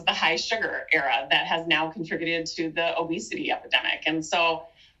the high sugar era that has now contributed to the obesity epidemic. And so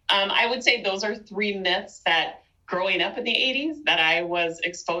I would say those are three myths that growing up in the 80s that I was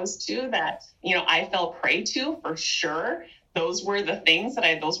exposed to that, I fell prey to for sure. Those were the things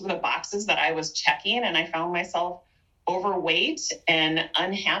those were the boxes that I was checking. And I found myself overweight and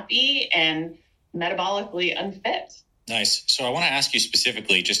unhappy and metabolically unfit. Nice. So I want to ask you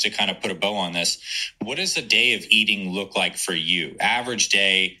specifically, just to kind of put a bow on this, what does a day of eating look like for you? Average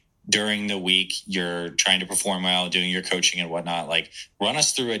day during the week, you're trying to perform well, doing your coaching and whatnot. Like, run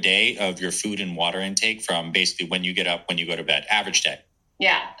us through a day of your food and water intake from basically when you get up, when you go to bed, average day.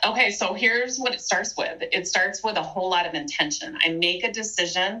 Yeah. Okay. So here's what it starts with. It starts with a whole lot of intention. I make a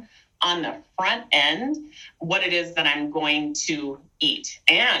decision on the front end, what it is that I'm going to eat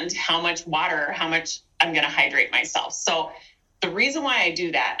and how much water, how much I'm going to hydrate myself. So the reason why I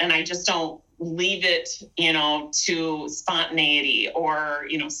do that, and I just don't leave it, to spontaneity or,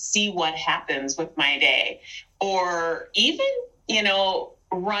 see what happens with my day, or even,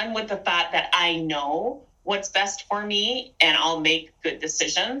 run with the thought that I know what's best for me and I'll make good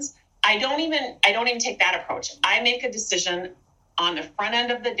decisions. I don't even take that approach. I make a decision on the front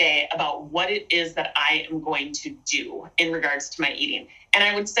end of the day about what it is that I am going to do in regards to my eating. And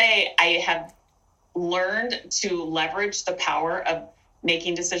I would say I have learned to leverage the power of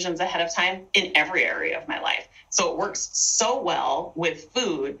making decisions ahead of time in every area of my life. So it works so well with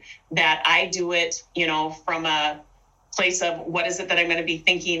food that I do it, from a place of what is it that I'm going to be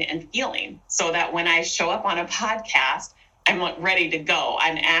thinking and feeling, so that when I show up on a podcast, I'm ready to go.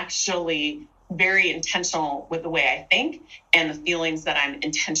 I'm actually very intentional with the way I think and the feelings that I'm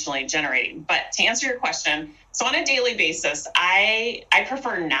intentionally generating. But to answer your question, so on a daily basis, I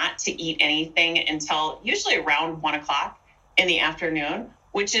prefer not to eat anything until usually around 1:00 in the afternoon,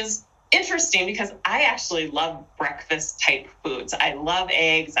 which is interesting because I actually love breakfast type foods. I love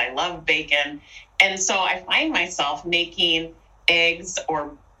eggs. I love bacon. And so I find myself making eggs and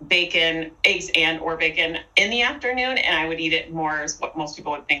or bacon in the afternoon. And I would eat it more as what most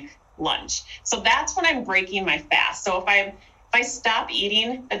people would think lunch. So that's when I'm breaking my fast. So if I stop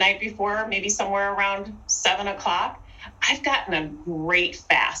eating the night before, maybe somewhere around 7:00, I've gotten a great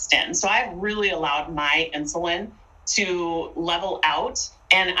fast in. So I've really allowed my insulin to level out,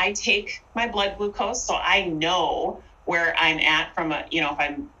 and I take my blood glucose. So I know where I'm at from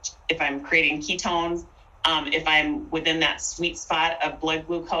if I'm creating ketones, if I'm within that sweet spot of blood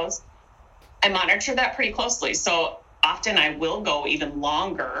glucose, I monitor that pretty closely. So often I will go even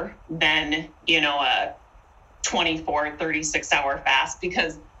longer than, a 24, 36-hour fast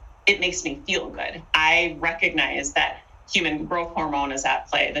because it makes me feel good. I recognize that human growth hormone is at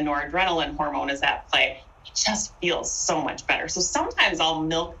play. The noradrenaline hormone is at play. It just feels so much better. So sometimes I'll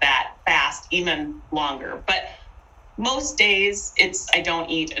milk that fast even longer. But most days I don't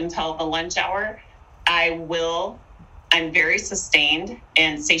eat until the lunch hour. I'm very sustained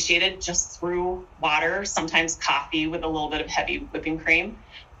and satiated just through water, sometimes coffee with a little bit of heavy whipping cream.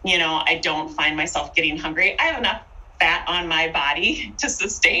 I don't find myself getting hungry. I have enough fat on my body to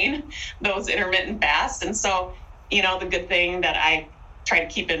sustain those intermittent fasts. And so, the good thing that I try to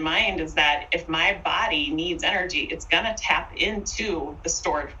keep in mind is that if my body needs energy, it's going to tap into the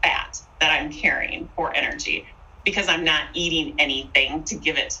stored fat that I'm carrying for energy because I'm not eating anything to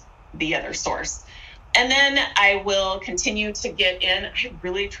give it the other source. And then I will continue to get in. I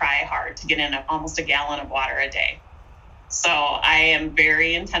really try hard to get in almost a gallon of water a day. So I am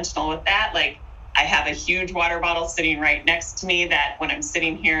very intentional with that. Like, I have a huge water bottle sitting right next to me that when I'm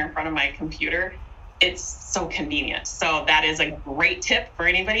sitting here in front of my computer, it's so convenient. So that is a great tip for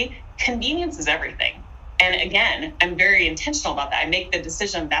anybody. Convenience is everything. And again, I'm very intentional about that. I make the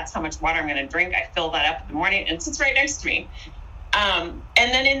decision, that's how much water I'm going to drink. I fill that up in the morning and it sits right next to me. And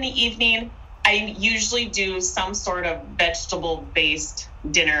then in the evening, I usually do some sort of vegetable-based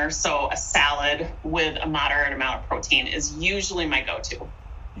dinner. So a salad with a moderate amount of protein is usually my go-to.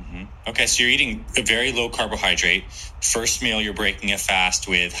 Mm-hmm. Okay, so you're eating a very low carbohydrate. First meal, you're breaking a fast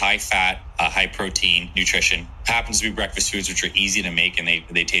with high fat, high protein nutrition. Happens to be breakfast foods, which are easy to make and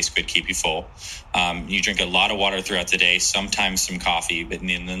they taste good, keep you full. You drink a lot of water throughout the day, sometimes some coffee, but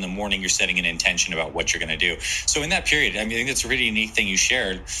in the morning, you're setting an intention about what you're going to do. So in that period, I think that's a really unique thing you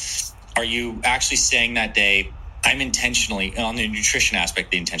shared. Are you actually saying that day, I'm intentionally, on the nutrition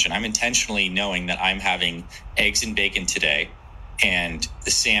aspect, the intention, I'm intentionally knowing that I'm having eggs and bacon today and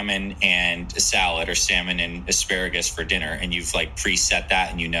salmon and a salad or salmon and asparagus for dinner, and you've preset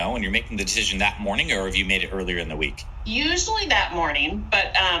that and and you're making the decision that morning, or have you made it earlier in the week? Usually that morning,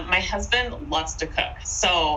 but my husband loves to cook. So